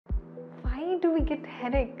do we get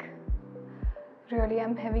headache? Really,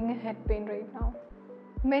 I'm having a head pain right now.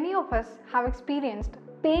 Many of us have experienced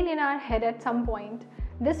pain in our head at some point.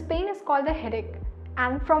 This pain is called the headache.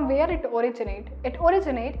 And from where it originates? It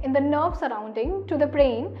originates in the nerve surrounding to the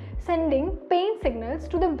brain, sending pain signals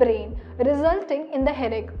to the brain, resulting in the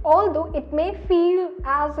headache. Although it may feel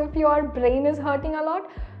as if your brain is hurting a lot,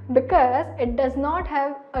 because it does not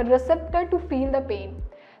have a receptor to feel the pain.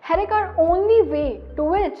 Headache are only way to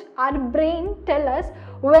which our brain tell us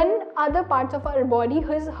when other parts of our body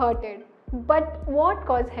is hurted. But what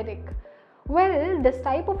causes headache? Well, this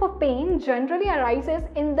type of a pain generally arises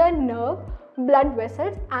in the nerve, blood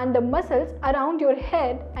vessels and the muscles around your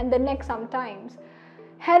head and the neck sometimes.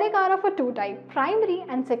 Headache are of a two type, primary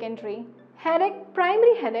and secondary.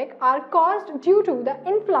 Primary headache are caused due to the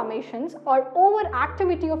inflammations or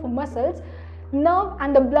overactivity of muscles, nerve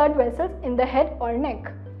and the blood vessels in the head or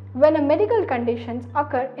neck. When a medical conditions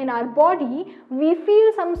occur in our body, we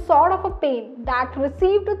feel some sort of a pain that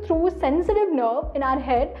received through sensitive nerve in our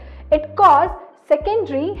head. It causes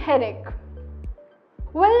secondary headache.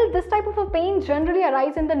 Well, this type of a pain generally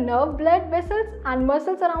arises in the nerve, blood vessels and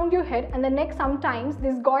muscles around your head and the neck. Sometimes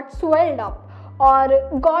this got swelled up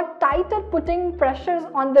or got tighter, putting pressures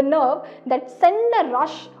on the nerve that send a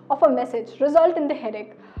rush of a message, result in the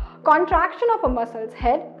headache. Contraction of a muscles,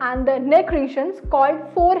 head and the neck regions called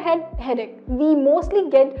forehead headache. We mostly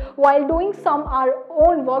get while doing some our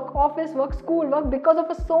own work, office work, school work, because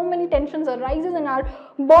of so many tensions arises in our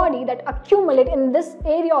body that accumulate in this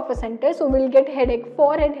area of a center. So we'll get headache,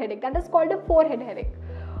 forehead headache. That is called a forehead headache.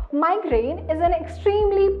 Migraine is an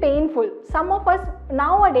extremely painful. Some of us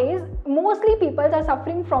nowadays, mostly people are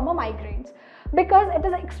suffering from a migraines because it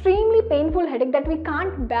is an extremely painful headache that we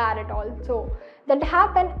can't bear at all. So that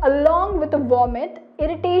happen along with the vomit,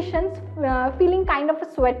 irritations, feeling kind of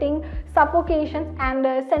a sweating, suffocations and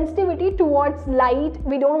sensitivity towards light.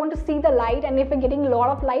 We don't want to see the light, and if we're getting a lot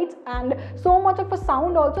of lights and so much of a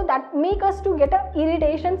sound also, that make us to get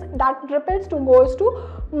irritations that ripples to goes to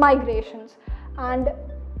migrations. And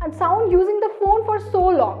sound using the phone for so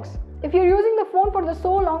long. If you're using the phone for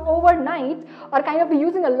so long overnight or kind of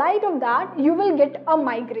using a light of that, you will get a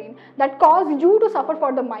migraine that cause you to suffer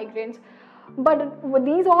for the migraines. But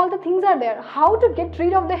these all the things are there. How to get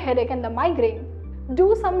rid of the headache and the migraine?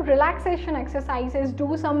 Do some relaxation exercises,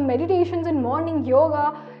 do some meditations in morning,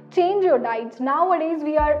 yoga, change your diets. Nowadays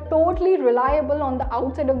we are totally reliable on the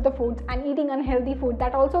outside of the foods and eating unhealthy food.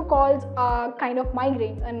 That also causes kind of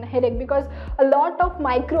migraines and headache because a lot of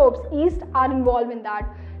microbes, yeast are involved in that.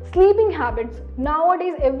 Sleeping habits.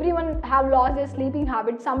 Nowadays everyone have lost their sleeping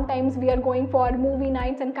habits. Sometimes we are going for movie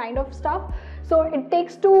nights and kind of stuff. So it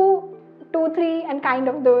takes two, three and kind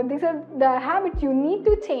of these are the habits you need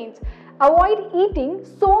to change. Avoid eating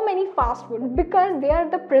so many fast food because they are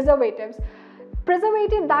the preservatives.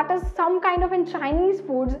 Preservative, that is some kind of in Chinese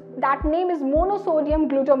foods, that name is monosodium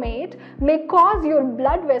glutamate, may cause your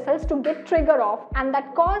blood vessels to get trigger off and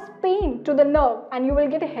that cause pain to the nerve and you will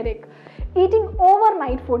get a headache. Eating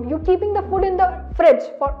overnight food, you keeping the food in the fridge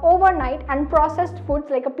for overnight, and processed foods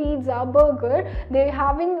like a pizza, burger, they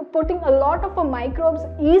putting a lot of microbes,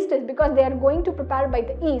 yeast is because they are going to prepare by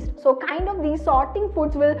the yeast. So kind of these sorting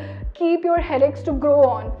foods will keep your headaches to grow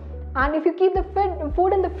on. And if you keep the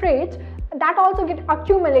food in the fridge, that also get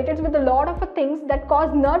accumulated with a lot of things that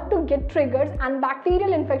cause nerve to get triggers, and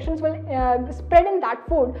bacterial infections will spread in that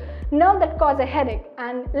food, nerve that cause a headache,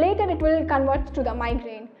 and later it will convert to the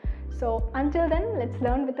migraine. So until then, let's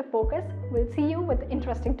learn with the focus. We'll see you with the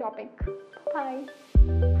interesting topic. Bye.